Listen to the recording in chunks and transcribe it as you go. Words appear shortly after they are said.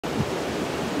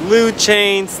Blue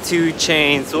chains, 2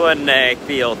 chains, 1 neck,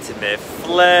 the ultimate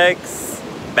flex.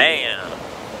 Bam!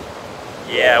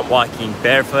 Yeah, I'm walking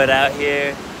barefoot out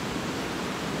here.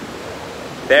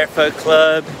 Barefoot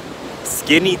club.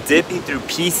 Skinny dipping through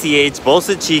PCH,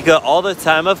 Bolsa Chica all the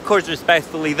time. Of course,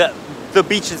 respectfully, the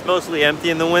beach is mostly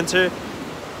empty in the winter.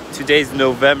 Today's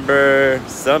November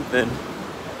something.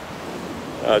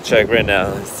 I'll check right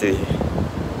now. Let's see.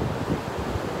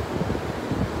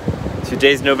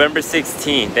 Today's November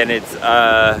 16th, and it's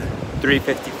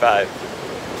 3:55,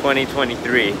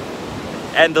 2023.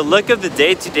 And the look of the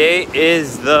day today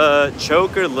is the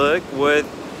choker look with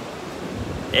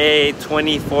a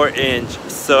 24-inch.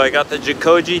 So I got the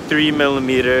Jacoje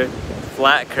 3mm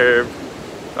flat curve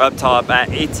up top at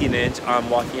 18-inch. I'm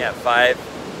walking at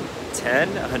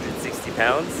 5'10", 160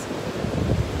 pounds.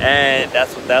 And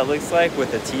that's what that looks like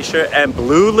with a t-shirt. And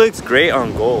blue looks great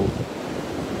on gold.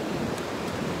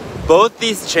 Both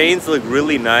these chains look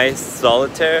really nice,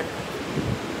 solitaire.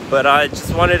 But I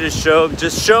just wanted to show,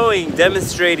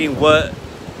 demonstrating what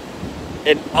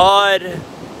an odd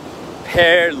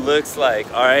pair looks like.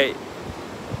 All right,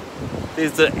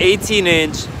 there's an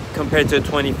 18-inch compared to a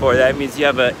 24. That means you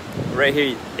have a right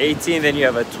here 18, then you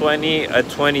have a 20, a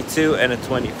 22, and a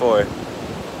 24.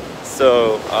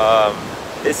 So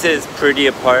this is pretty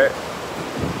apart.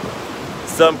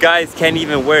 Some guys can't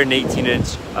even wear an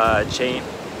 18-inch chain,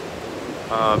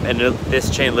 and this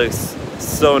chain looks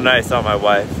so nice on my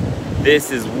wife. This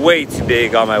is way too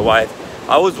big on my wife.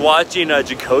 I was watching a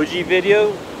Jacoje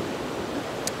video.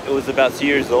 It was about 2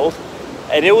 years old,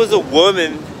 and it was a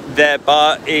woman that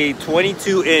bought a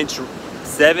 22-inch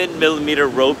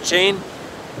 7mm rope chain,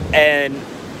 and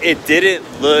it didn't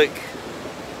look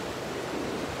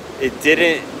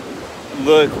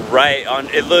right on.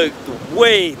 It looked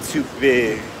way too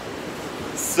big.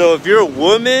 So if you're a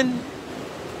woman,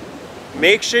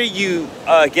 make sure you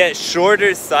get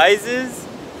shorter sizes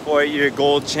for your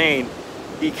gold chain,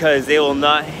 because they will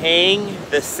not hang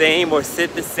the same or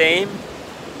sit the same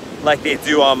like they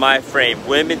do on my frame.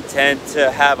 Women tend to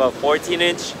have a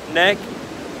 14-inch neck,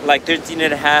 like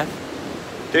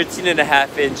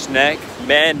 13.5-inch neck.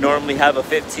 Men normally have a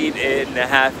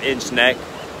 15.5-inch neck.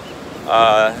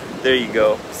 There you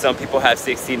go. Some people have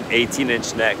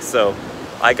 18-inch necks. So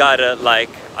I got a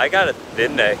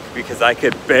thin neck because I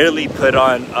could barely put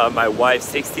on my wife's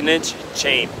 16-inch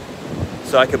chain.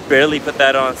 So I could barely put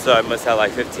that on. So I must have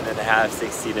like 15.5,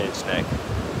 16-inch neck.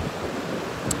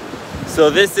 So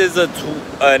this is an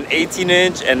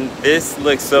 18-inch, and this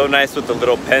looks so nice with the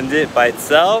little pendant by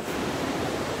itself.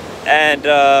 And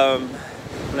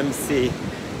let me see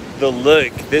the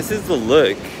look. This is the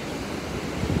look,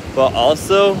 but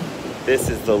also this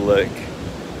is the look,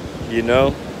 you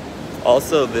know.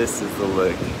 Also this is the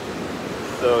look.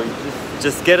 So you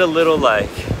just get a little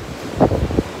like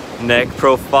neck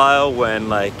profile when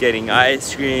like getting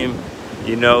ice cream.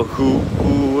 You know, who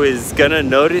is gonna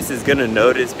notice is gonna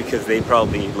notice, because they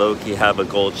probably low-key have a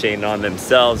gold chain on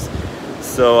themselves.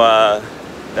 So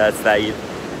that's that.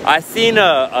 I seen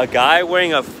a guy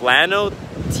wearing a flannel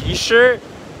t-shirt,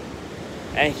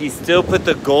 and he still put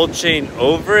the gold chain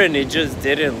over, and it just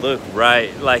didn't look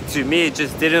right. Like, to me, it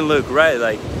just didn't look right.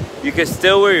 Like, you could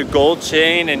still wear your gold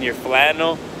chain and your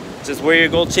flannel, just wear your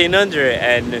gold chain under it,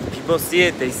 and if people see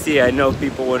it, they see it. I know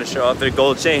people want to show off their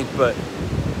gold chain, but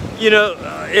you know,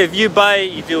 if you buy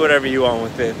it, you do whatever you want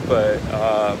with it. But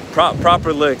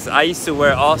proper looks. I used to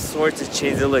wear all sorts of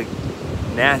chains that look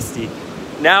nasty.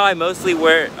 Now I mostly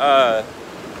wear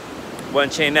 1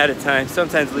 chain at a time.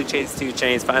 Sometimes blue chains, 2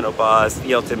 chains, final boss,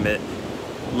 the ultimate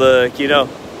look, you know.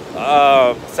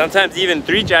 Sometimes even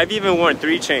 3 chains. I've even worn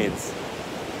 3 chains.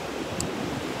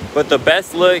 But the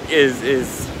best look is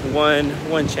one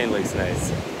chain looks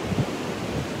nice.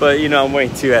 But you know, I'm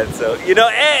wearing 2 heads, so you know,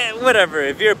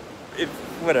 whatever.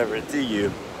 Whatever, do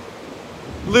you.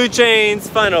 Blue chains,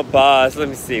 final boss. Let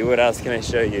me see, what else can I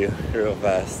show you real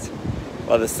fast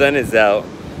while the sun is out?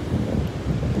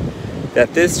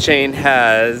 That this chain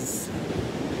has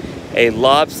a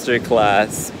lobster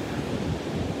clasp.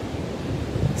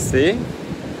 See?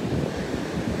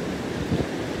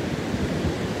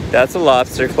 That's a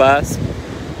lobster clasp.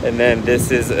 And then this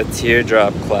is a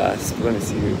teardrop clasp. Let me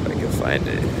see if I can find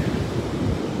it.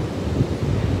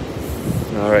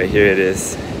 All right, here it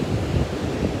is.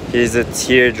 Here's a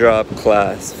teardrop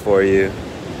clasp for you.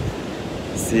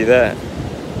 See that?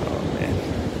 Oh man.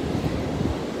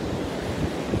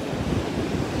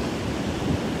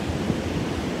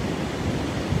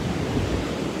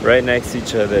 Right next to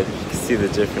each other. You can see the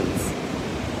difference.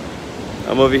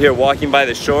 I'm over here walking by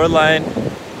the shoreline.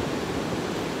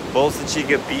 Bolsa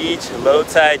Chica beach, low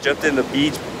tide, jumped in the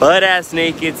beach butt-ass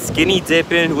naked, skinny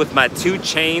dipping with my 2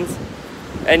 chains.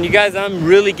 And you guys, I'm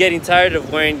really getting tired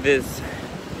of wearing this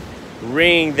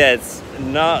ring that's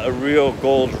not a real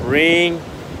gold ring,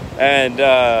 and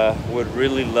would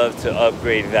really love to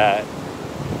upgrade that.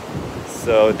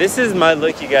 So this is my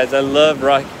look, you guys. I love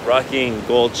rocking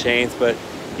gold chains, but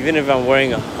even if I'm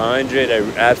wearing 100, I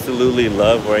absolutely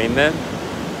love wearing them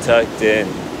tucked in.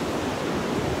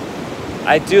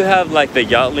 I do have like the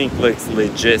Yacht Link looks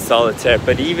legit solitaire,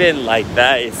 but even like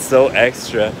that is so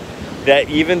extra that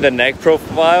even the neck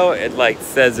profile, it like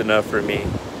says enough for me.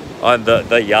 On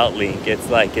the Yacht Link, it's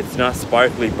like, it's not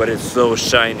sparkly, but it's so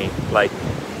shiny. Like,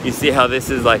 you see how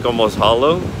this is like almost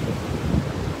hollow?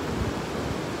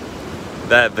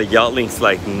 That the Yacht Link's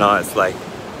like not, it's like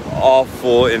all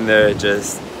full in there.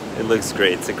 Just, it looks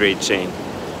great. It's a great chain.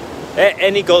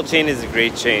 Any gold chain is a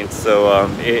great chain, so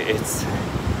it's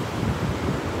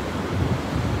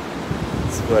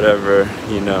whatever,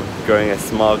 you know. Growing a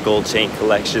small gold chain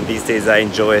collection these days. I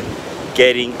enjoy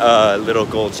getting little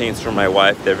gold chains for my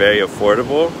wife. They're very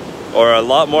affordable, or a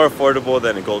lot more affordable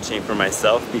than a gold chain for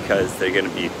myself, because they're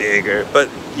gonna be bigger. But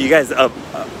you guys,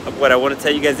 what I want to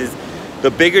tell you guys is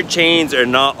the bigger chains are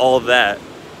not all that.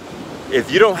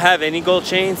 If you don't have any gold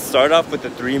chains, start off with a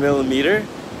 3mm,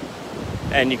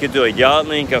 and you could do a Yacht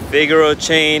Link, a Figaro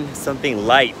chain, something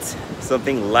light,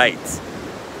 something light.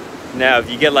 Now, if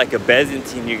you get like a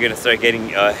Byzantine, you're gonna start getting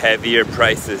heavier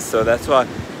prices. So that's why,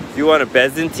 if you want a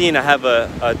Byzantine, I have a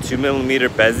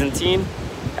 2mm Byzantine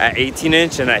at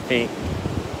 18-inch, and I think,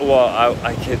 well,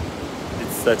 I could,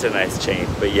 it's such a nice chain.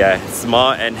 But yeah,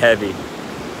 small and heavy.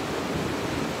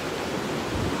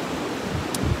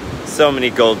 So many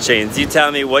gold chains. You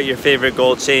tell me what your favorite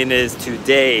gold chain is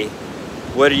today.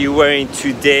 What are you wearing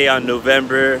today on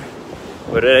November,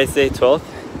 what did I say, 12th?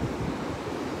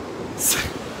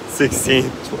 16th,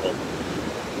 12th.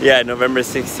 Yeah, November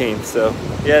 16th. So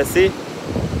yeah, see,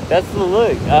 that's the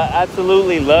look. I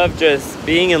absolutely love just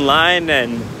being in line,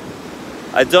 and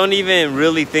I don't even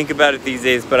really think about it these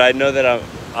days, but I know that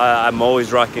I'm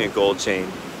always rocking a gold chain.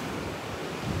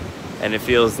 And it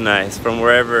feels nice from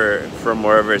wherever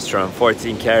it's from.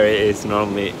 14 karat is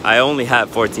normally, I only have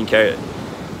 14 karat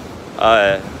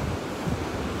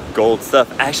gold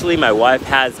stuff. Actually, my wife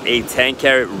has a 10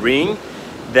 karat ring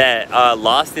that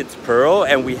lost its pearl,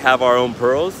 and we have our own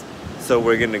pearls. So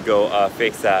we're gonna go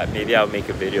fix that. Maybe I'll make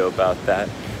a video about that.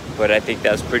 But I think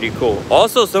that's pretty cool.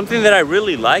 Also, something that I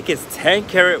really like is 10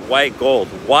 karat white gold.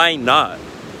 Why not?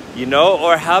 You know,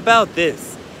 or how about this?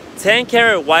 10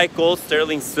 karat white gold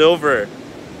sterling silver,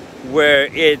 where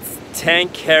it's 10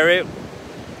 karat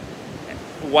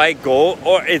white gold,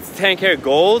 or it's 10 karat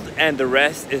gold and the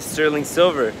rest is sterling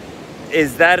silver.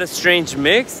 Is that a strange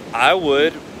mix? I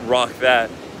would rock that.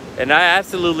 And I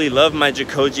absolutely love my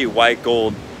Jacoje white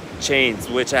gold chains,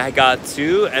 which I got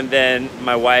 2, and then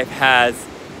my wife has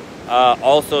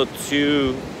also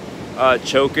 2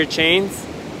 choker chains.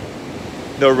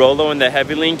 The Rolo and the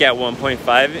Heavy Link at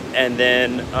 1.5, and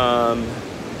then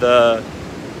the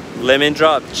Lemon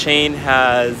Drop chain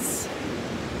has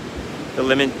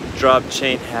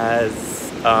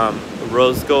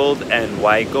rose gold and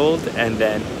white gold, and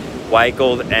then white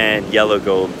gold and yellow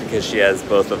gold, because she has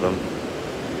both of them.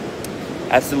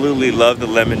 Absolutely love the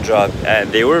Lemon Drop,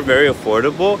 and they were very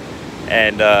affordable.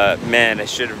 And man, I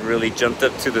should have really jumped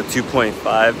up to the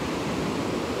 2.5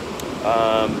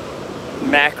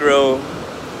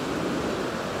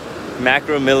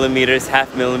 macro millimeters.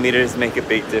 Half millimeters make a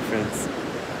big difference.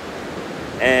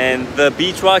 And the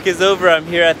beach walk is over. I'm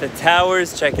here at the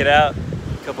towers. Check it out.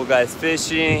 A couple guys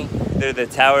fishing. They're the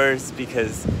towers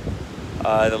because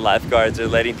the lifeguards are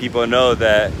letting people know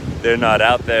that they're not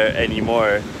out there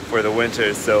anymore for the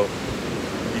winter. So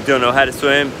if you don't know how to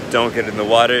swim, don't get in the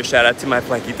water. Shout out to my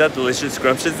flaquita, delicious,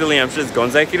 scrumptious, deliumptious,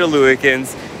 gonzakita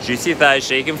luikins, juicy thighs,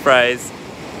 shaken fries.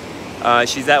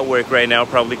 She's at work right now,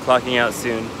 probably clocking out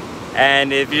soon.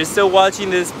 And if you're still watching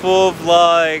this full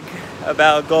vlog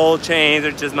about gold chains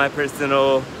or just my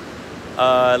personal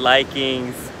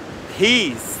likings,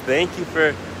 peace. Thank you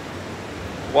for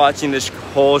watching this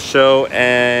whole show.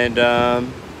 And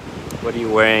what are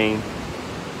you wearing?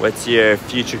 What's your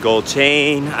future gold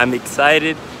chain? I'm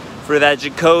excited for that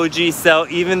Jacoje cell.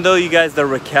 Even though you guys, the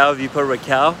Raquel, if you put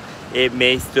Raquel, it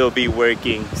may still be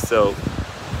working. So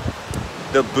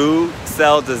the Boo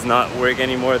cell does not work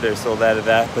anymore. They're sold out of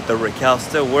that, but the Raquel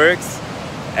still works.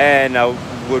 And I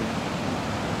would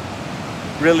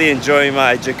really enjoy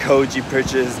my Jacoje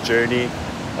purchase journey.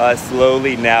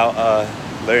 Slowly now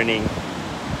learning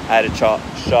how to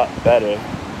shop better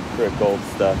for gold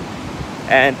stuff.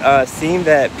 And seeing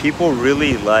that people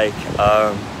really like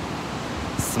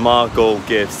small gold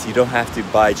gifts. You don't have to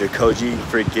buy Jacoje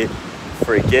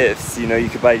for gifts. You know, you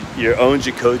could buy your own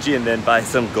Jacoje and then buy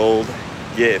some gold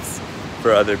gifts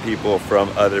for other people from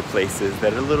other places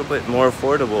that are a little bit more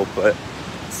affordable, but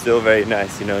still very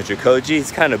nice. You know, Jacoje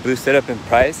is kind of boosted up in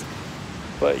price,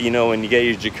 but you know, when you get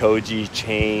your Jacoje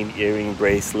chain, earring,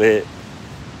 bracelet,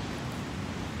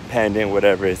 pendant,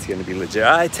 whatever, it's gonna be legit.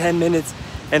 All right, 10 minutes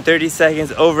and 30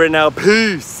 seconds over and out.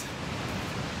 Peace.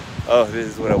 Oh, this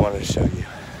is what I wanted to show you.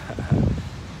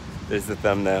 There's the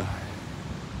thumbnail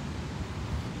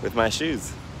with my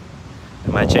shoes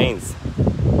and my chains.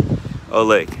 Oh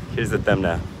look, here's the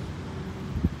thumbnail.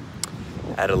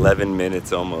 At 11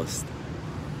 minutes almost.